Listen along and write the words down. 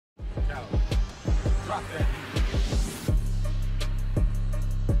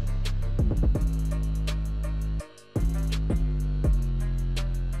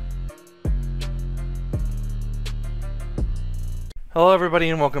Hello everybody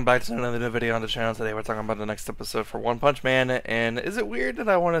and welcome back to another new video on the channel. Today we're talking about the next episode for One Punch Man, and is it weird that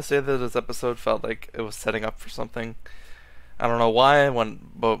I want to say that this episode felt like it was setting up for something? I don't know why,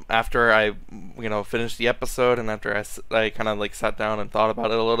 but after I, finished the episode and after I kind of like sat down and thought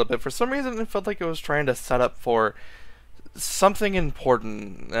about it a little bit, for some reason it felt like it was trying to set up for something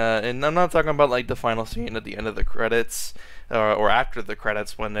important, and I'm not talking about like the final scene at the end of the credits, or after the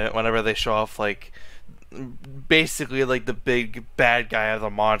credits whenever they show off like basically like the big bad guy of the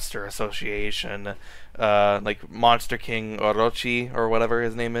Monster Association, like Monster King Orochi or whatever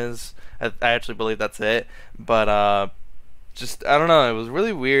his name is. I actually believe that's it, but just I don't know, it was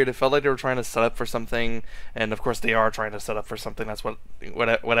really weird. It felt like they were trying to set up for something, and of course they are trying to set up for something. That's what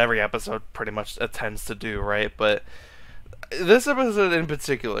every episode pretty much attends to do, right? But this episode in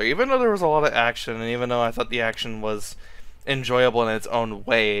particular, even though there was a lot of action, and even though I thought the action was enjoyable in its own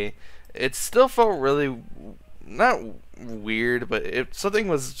way, it still felt really, not weird, but something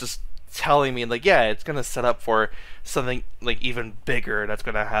was just telling me, like, yeah, it's gonna set up for something, like, even bigger that's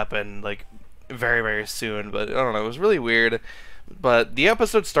gonna happen, like, very, very soon. But, I don't know, it was really weird. But the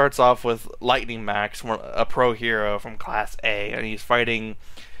episode starts off with Lightning Max, a pro hero from Class A, and he's fighting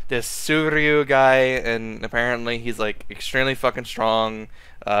this Suryu guy, and apparently he's, like, extremely fucking strong,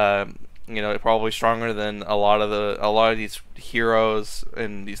 probably stronger than a lot of these heroes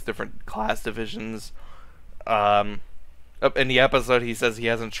in these different class divisions. In the episode, he says he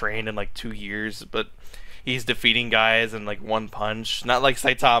hasn't trained in like 2 years, but he's defeating guys in like one punch. Not like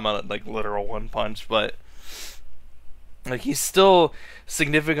Saitama, like literal one punch, but like he's still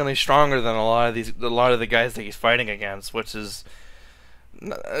significantly stronger than a lot of the guys that he's fighting against, which is,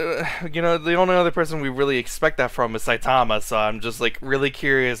 the only other person we really expect that from is Saitama. So I'm just like really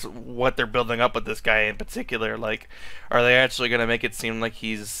curious what they're building up with this guy in particular. Like, are they actually gonna make it seem like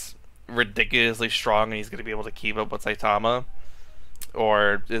he's ridiculously strong and he's gonna be able to keep up with Saitama,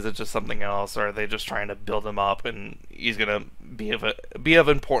 or is it just something else? Or are they just trying to build him up and he's gonna be of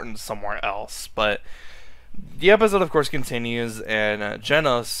importance somewhere else? But the episode, of course, continues, and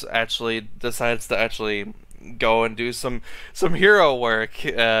Genos actually decides to go and do some hero work,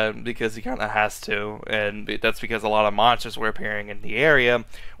 because he kind of has to, and that's because a lot of monsters were appearing in the area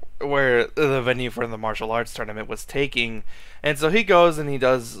where the venue for the martial arts tournament was taking. And so he goes and he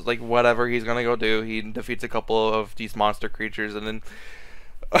does like whatever he's gonna go do. He defeats a couple of these monster creatures, and then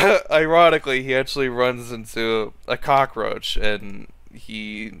ironically he actually runs into a cockroach, and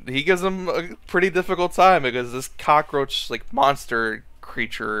he gives him a pretty difficult time because this cockroach like monster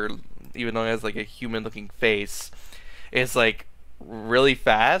creature, even though it has like a human looking face, is like really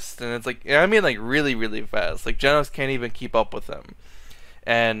fast, and it's like, I mean, like really, really fast. Like Genos can't even keep up with him,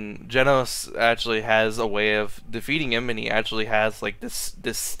 and Genos actually has a way of defeating him, and he actually has like this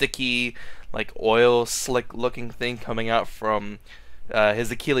sticky like oil slick looking thing coming out from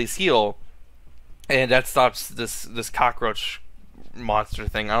his Achilles heel, and that stops this cockroach monster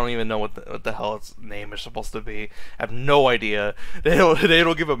thing. I don't even know what the hell its name is supposed to be. I have no idea. They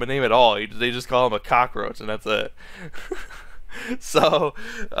don't give him a name at all. They just call him a cockroach, and that's it. So,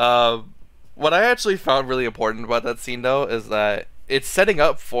 what I actually found really important about that scene, though, is that it's setting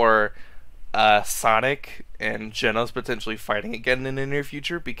up for Sonic and Genos potentially fighting again in the near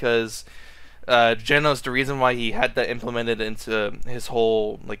future, because Genos, the reason why he had that implemented into his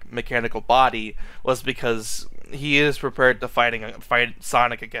whole like mechanical body was because he is prepared to fight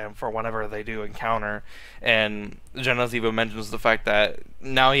Sonic again for whenever they do encounter. And Genos even mentions the fact that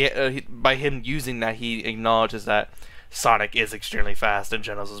now by him using that, he acknowledges that Sonic is extremely fast and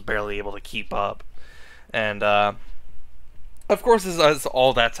Genos is barely able to keep up. And of course, as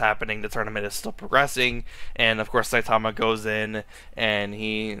all that's happening, the tournament is still progressing, and of course Saitama goes in and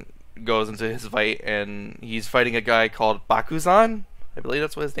he goes into his fight, and he's fighting a guy called Bakuzan. I believe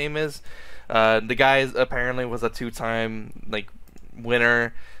that's what his name is. The guy apparently was a 2-time like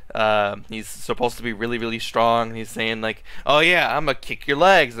winner. He's supposed to be really, really strong. He's saying like, "Oh yeah, I'm gonna kick your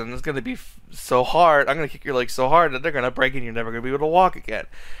legs, and it's gonna be so hard. I'm gonna kick your legs so hard that they're gonna break, and you're never gonna be able to walk again.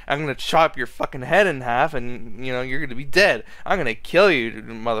 I'm gonna chop your fucking head in half, and you're gonna be dead. I'm gonna kill you,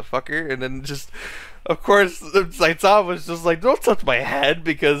 motherfucker." And then just, of course, Saitama was just like, "Don't touch my head,"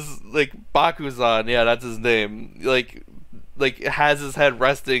 because like Bakuzan, yeah, that's his name. Like has his hand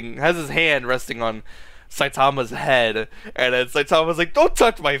resting on Saitama's head, and then Saitama's like, "Don't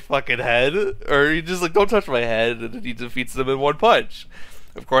touch my fucking head," or he just like, "Don't touch my head," and then he defeats them in one punch.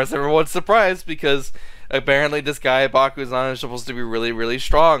 Of course, everyone's surprised because apparently this guy Bakuzan is supposed to be really, really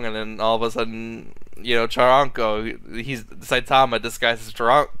strong, and then all of a sudden Charanko, he's Saitama disguised as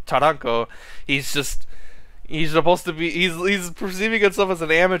Charanko. He's just he's supposed to be he's perceiving himself as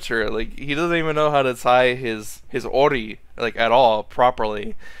an amateur. Like he doesn't even know how to tie his ori like at all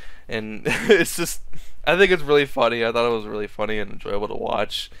properly, and it's just I think it's really funny. I thought it was really funny and enjoyable to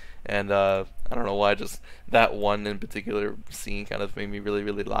watch, and I don't know why, just that one in particular scene kind of made me really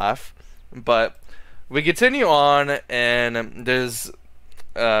really laugh. But we continue on, and there's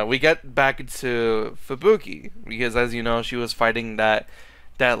we get back to Fubuki because, as you know, she was fighting that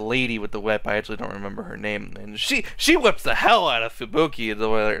lady with the whip. I actually don't remember her name, and she whips the hell out of Fubuki. The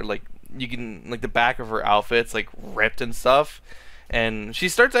way like you can like the back of her outfit's like ripped and stuff, and she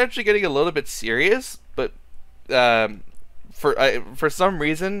starts actually getting a little bit serious. But for some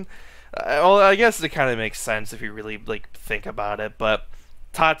reason, well, I guess it kind of makes sense if you really like think about it. But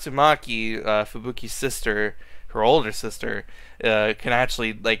Tatsumaki, Fubuki's sister, her older sister, can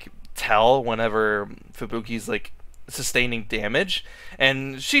actually like tell whenever Fubuki's like sustaining damage,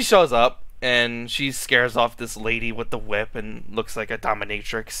 and she shows up and she scares off this lady with the whip and looks like a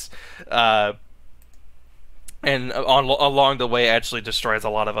dominatrix, and along the way actually destroys a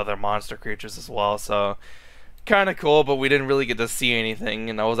lot of other monster creatures as well. So kind of cool, but we didn't really get to see anything,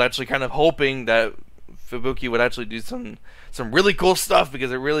 and I was actually kind of hoping that Fubuki would actually do some really cool stuff,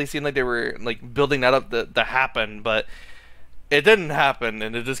 because it really seemed like they were like building that up to happen, but it didn't happen,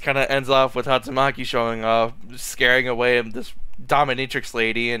 and it just kind of ends off with Tatsumaki showing up, scaring away this dominatrix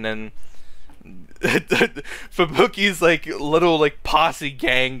lady, and then Fubuki's like little like posse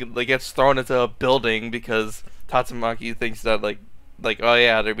gang like gets thrown into a building because Tatsumaki thinks that like oh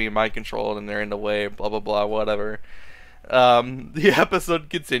yeah, they're being mind controlled and they're in the way, blah blah blah, whatever. The episode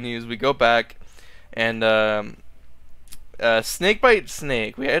continues. We go back, and Snakebite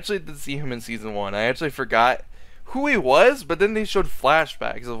Snake, we actually did see him in season 1. I actually forgot who he was, but then they showed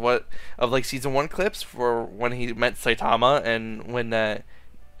flashbacks of like season 1 clips for when he met Saitama, and when that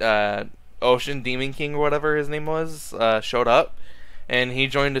Ocean Demon King or whatever his name was showed up, and he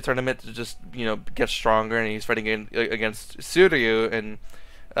joined the tournament to just get stronger, and he's fighting against Suryu, and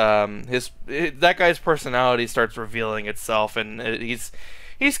that guy's personality starts revealing itself, and he's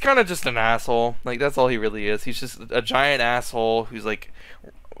kind of just an asshole. Like that's all he really is. He's just a giant asshole who's like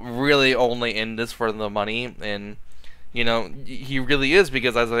really only in this for the money, and he really is,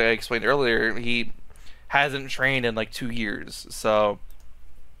 because as I explained earlier, he hasn't trained in like 2 years, so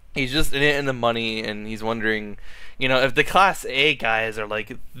he's just in it in the money, and he's wondering, if the Class A guys are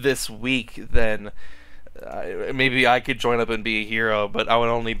like this weak, then maybe I could join up and be a hero, but I would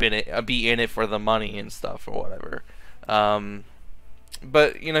only be in it for the money and stuff or whatever.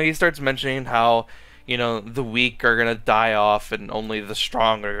 But he starts mentioning how the weak are gonna die off and only the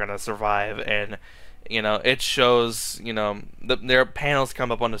strong are gonna survive, and it shows their panels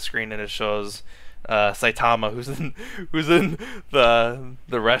come up on the screen, and it shows Saitama who's in the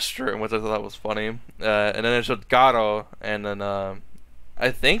restroom, which I thought was funny, and then it showed Garo, and then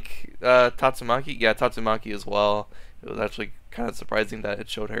I think Tatsumaki as well. It was actually kind of surprising that it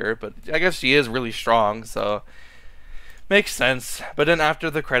showed her, but I guess she is really strong, so makes sense. But then after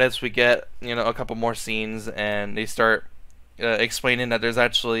the credits, we get a couple more scenes, and they start explaining that there's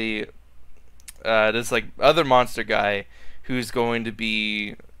actually this like other monster guy who's going to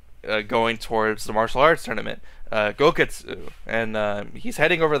be going towards the martial arts tournament, Goketsu, and he's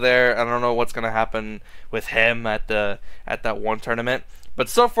heading over there. I don't know what's gonna happen with him at that one tournament, but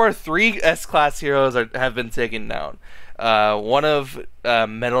so far 3 S-class heroes have been taken down. One of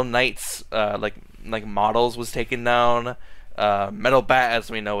Metal Knight's like models was taken down. Metal Bat,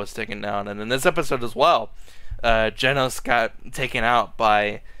 as we know, was taken down, and in this episode as well, Genos got taken out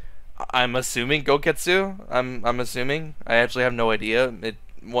by, I'm assuming, Goketsu. I'm assuming. I actually have no idea. It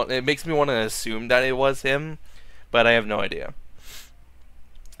makes me want to assume that it was him, but I have no idea.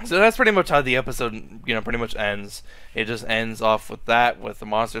 So that's pretty much how the episode, pretty much ends. It just ends off with that, with the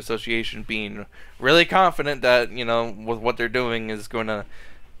Monster Association being really confident that, with what they're doing is going to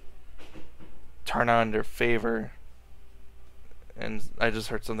turn out in their favor. And I just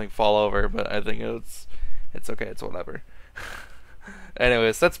heard something fall over, but I think it's okay, it's whatever.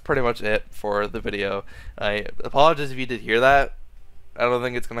 Anyways, that's pretty much it for the video. I apologize if you did hear that. I don't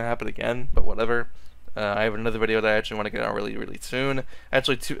think it's going to happen again, but whatever. I have another video that I actually want to get out really, really soon. I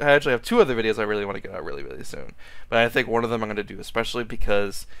actually have 2 other videos I really want to get out really, really soon. But I think one of them I'm going to do especially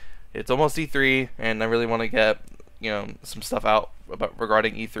because it's almost E3, and I really want to get some stuff out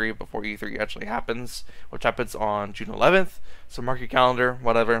regarding E3 before E3 actually happens, which happens on June 11th. So mark your calendar,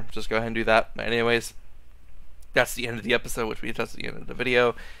 whatever. Just go ahead and do that. But anyways, that's the end of the episode, which means that's the end of the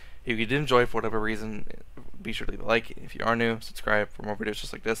video. If you did enjoy for whatever reason, be sure to leave a like. If you are new, subscribe for more videos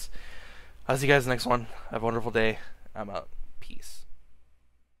just like this. I'll see you guys next one. Have a wonderful day. I'm out. Peace.